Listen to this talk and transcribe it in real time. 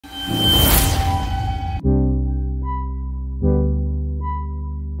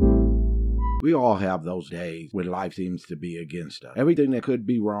We all have those days when life seems to be against us. Everything that could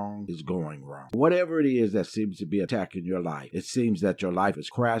be wrong is going wrong. Whatever it is that seems to be attacking your life, it seems that your life is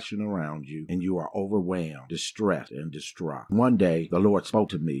crashing around you and you are overwhelmed, distressed, and distraught. One day, the Lord spoke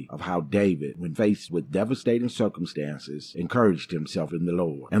to me of how David, when faced with devastating circumstances, encouraged himself in the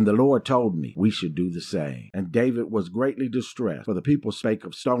Lord. And the Lord told me we should do the same. And David was greatly distressed, for the people spake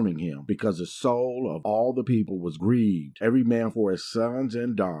of stoning him, because the soul of all the people was grieved, every man for his sons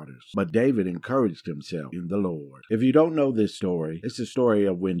and daughters. But David encouraged himself in the Lord. If you don't know this story, it's the story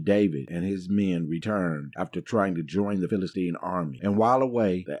of when David and his men returned after trying to join the Philistine army. And while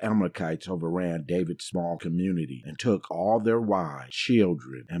away, the Amalekites overran David's small community and took all their wives,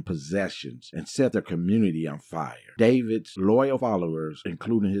 children, and possessions and set their community on fire. David's loyal followers,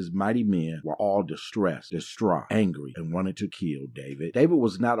 including his mighty men, were all distressed, distraught, angry, and wanted to kill David. David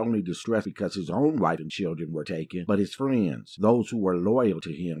was not only distressed because his own wife and children were taken, but his friends, those who were loyal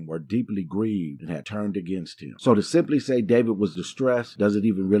to him, were deeply grieved and had turned against him. So to simply say David was distressed doesn't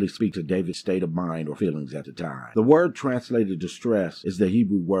even really speak to David's state of mind or feelings at the time. The word translated distress is the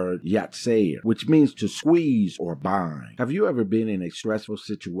Hebrew word yatseir, which means to squeeze or bind. Have you ever been in a stressful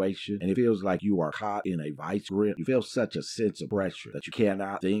situation and it feels like you are caught in a vice grip? You feel such a sense of pressure that you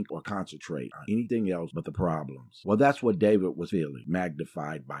cannot think or concentrate on anything else but the problems. Well, that's what David was feeling,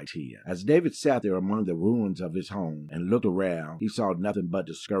 magnified by 10. As David sat there among the ruins of his home and looked around, he saw nothing but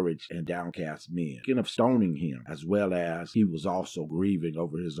discouraged and downcast men, thinking of stoning him, as well as he was also grieving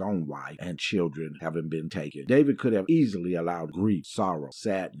over his own wife and children having been taken. David could have easily allowed grief, sorrow,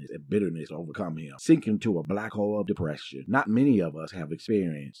 sadness, and bitterness to overcome him, sinking to a black hole of depression. Not many of us have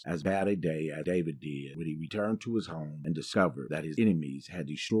experienced as bad a day as David did when he returned to his home and discovered that his enemies had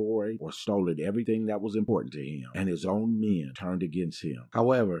destroyed or stolen everything that was important to him, and his own men turned against him.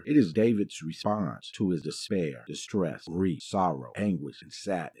 However, it is David's response to his despair, distress, grief, sorrow, anguish, and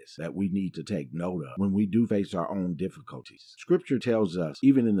sadness that we need to take note of when we do face our own difficulties. Scripture tells us,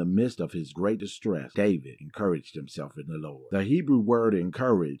 even in the midst of his great distress, David encouraged himself in the Lord. The Hebrew word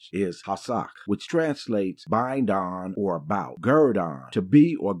encourage is hasak, which translates bind on or about, gird on, to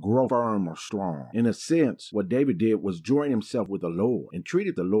be or grow firm or strong. In a sense, what David did was join himself with the Lord and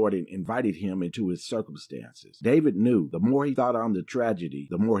treated the Lord and invited him into his circumstances. David knew the more he thought on the tragedy,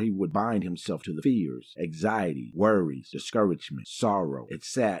 the more he would bind himself to the fears, anxiety, worries, discouragement, sorrow, and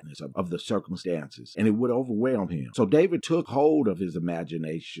sadness of the circumstances, and it would overwhelm him. So David took hold of his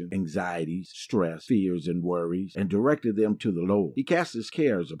imagination, anxieties, stress, fears, and worries, and directed them to the Lord. He cast his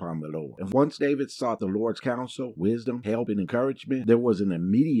cares upon the Lord. And once David sought the Lord's counsel, wisdom, help, and encouragement, there was an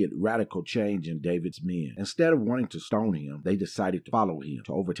immediate radical change in David's men. Instead of wanting to stone him, they decided to follow him,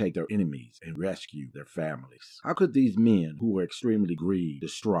 to overtake their enemies, and rescue their families. How could these men, who were extremely grieved,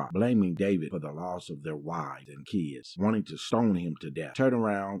 distraught, blaming David for the loss of their wives and kids, wanting to stone him to death, turn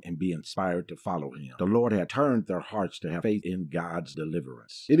around and be inspired to follow him? The Lord had turned their hearts to have faith in God's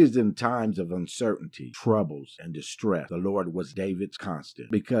deliverance. It is in times of uncertainty, troubles, and distress the Lord was David's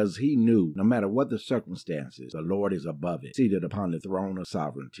constant, because he knew no matter what the circumstances, the Lord is above it, seated upon the throne of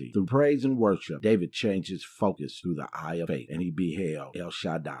sovereignty. Through praise and worship, David changed his focus through the eye of faith, and he beheld El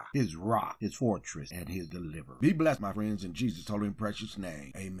Shaddai, his rock, his fortress, and his deliverer. Be blessed, my friends, in Jesus' holy and precious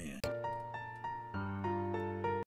name. Amen.